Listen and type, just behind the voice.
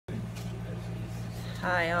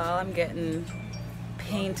Hi all, I'm getting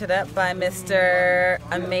painted up by Mr.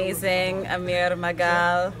 Amazing Amir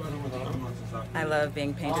Magal. I love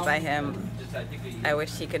being painted by him. I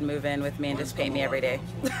wish he could move in with me and just paint me every day.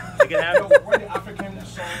 You can have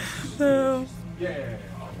So, Yeah,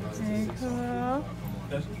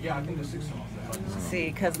 I think the 6 songs. see,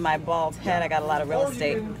 because my bald head, I got a lot of real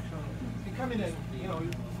estate. You come in and, you know,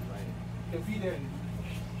 if he didn't.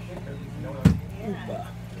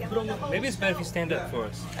 maybe it's better if you stand up for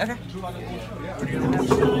us. Okay.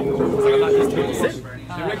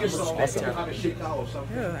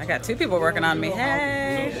 Ooh, I got 2 people working on me.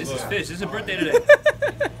 Hey! This is Fish. This is a birthday today.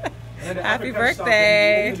 Happy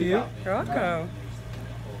birthday! You're welcome.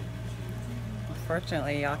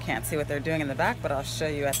 Unfortunately, y'all can't see what they're doing in the back, but I'll show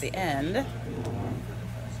you at the end.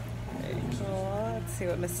 Very cool. Let's see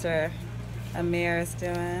what Mr. Amir is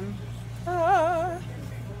doing. Ah,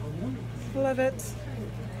 love it.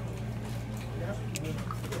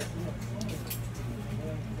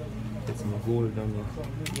 Get some gold on you.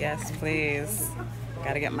 Yes, please.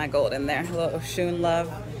 Gotta get my gold in there. A little Oshun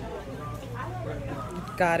love.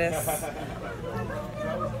 Goddess.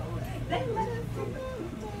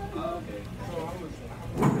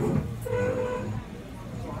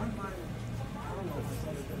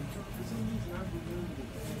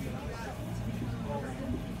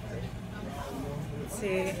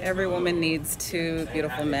 See, every woman needs 2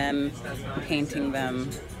 beautiful men painting them,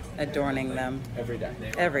 adorning them. Every day.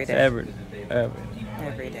 Every day. Every day.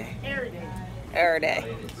 Every day. Every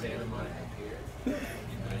day.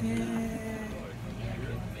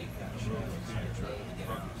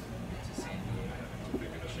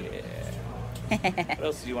 What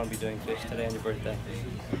else do you want to be doing, Fish, today on your birthday?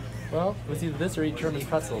 Well, it was either this or eat German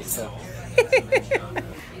pretzels, so.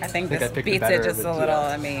 I think I this picked the beats better it of just the a two. little.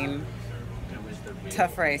 I mean,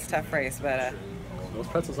 tough race, but Those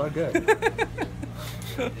pretzels are good.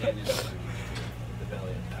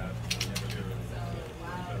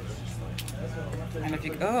 and if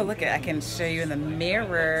you oh look at I can show you in the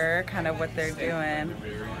mirror kind of what they're doing.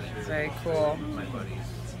 It's very cool.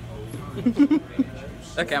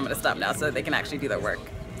 Okay, I'm gonna stop now so they can actually do their work.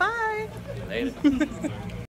 Bye. Later.